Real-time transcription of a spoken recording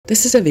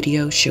This is a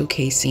video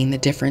showcasing the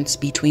difference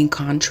between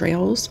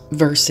contrails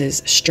versus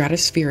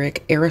stratospheric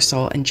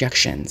aerosol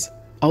injections,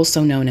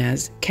 also known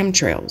as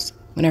chemtrails.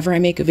 Whenever I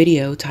make a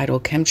video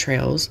titled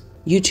Chemtrails,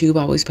 YouTube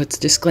always puts a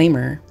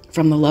disclaimer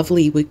from the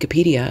lovely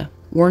Wikipedia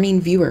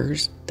warning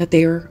viewers that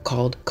they are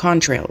called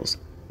contrails.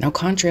 Now,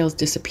 contrails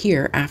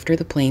disappear after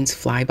the planes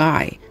fly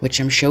by,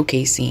 which I'm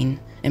showcasing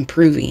and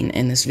proving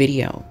in this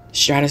video.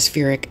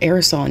 Stratospheric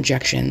aerosol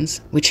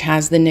injections, which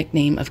has the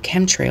nickname of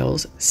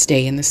chemtrails,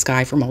 stay in the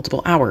sky for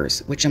multiple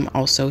hours, which I'm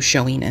also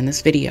showing in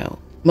this video.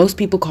 Most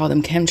people call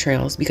them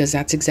chemtrails because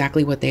that's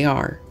exactly what they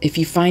are. If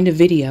you find a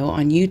video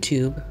on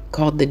YouTube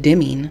called The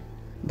Dimming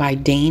by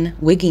Dane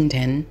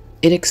Wigington,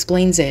 it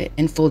explains it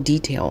in full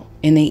detail,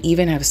 and they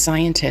even have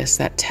scientists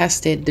that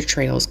tested the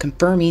trails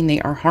confirming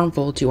they are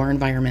harmful to our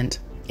environment.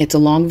 It's a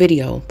long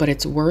video, but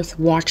it's worth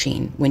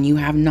watching when you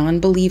have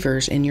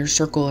non-believers in your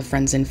circle of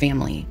friends and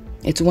family.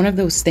 It's one of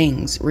those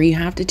things where you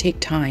have to take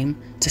time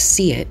to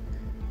see it,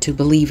 to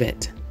believe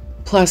it.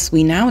 Plus,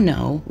 we now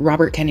know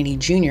Robert Kennedy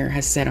Jr.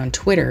 has said on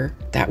Twitter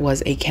that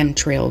was a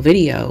chemtrail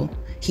video.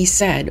 He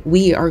said,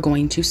 "We are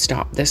going to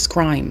stop this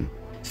crime."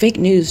 Fake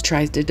news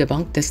tries to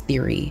debunk this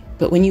theory,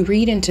 but when you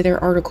read into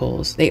their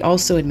articles, they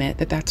also admit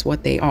that that's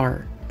what they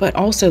are, but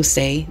also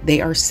say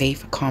they are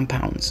safe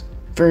compounds.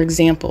 For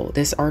example,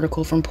 this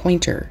article from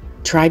Pointer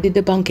tried to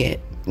debunk it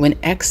when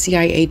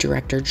ex-CIA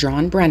Director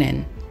John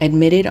Brennan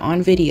admitted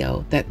on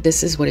video that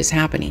this is what is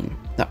happening.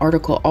 The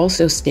article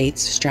also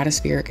states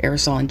stratospheric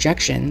aerosol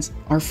injections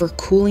are for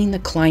cooling the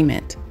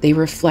climate. They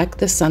reflect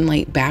the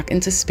sunlight back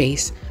into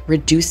space,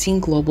 reducing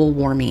global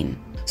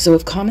warming. So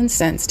if common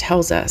sense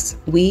tells us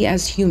we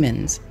as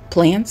humans,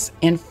 plants,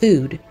 and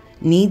food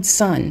need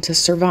sun to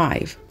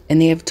survive, and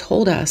they have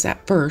told us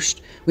at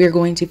first we are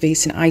going to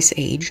face an ice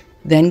age,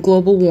 then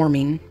global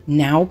warming,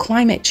 now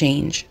climate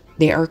change,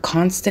 they are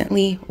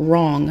constantly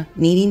wrong,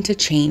 needing to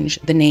change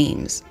the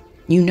names.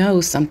 You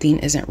know something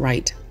isn't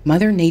right.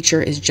 Mother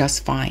Nature is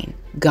just fine.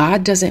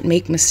 God doesn't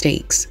make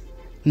mistakes.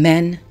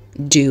 Men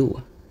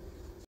do.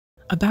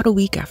 About a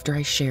week after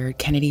I shared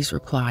Kennedy's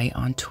reply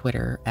on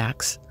Twitter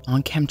X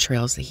on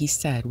chemtrails that he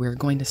said we're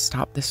going to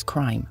stop this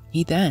crime,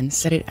 he then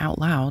said it out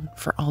loud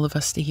for all of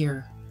us to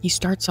hear. He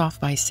starts off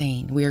by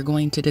saying we are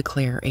going to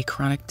declare a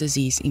chronic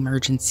disease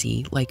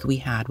emergency like we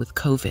had with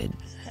COVID.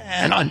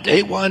 And on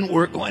day one,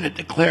 we're going to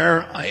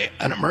declare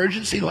an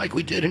emergency like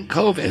we did in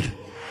COVID.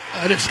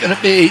 And it's going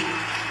to be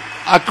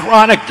a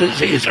chronic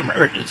disease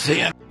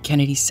emergency.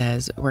 Kennedy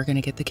says we're going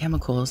to get the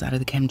chemicals out of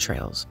the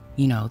chemtrails.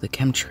 You know, the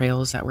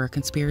chemtrails that were a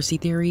conspiracy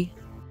theory?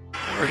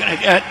 We're going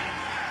to get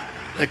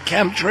the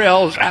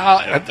chemtrails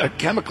out, the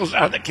chemicals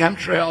out of the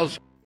chemtrails.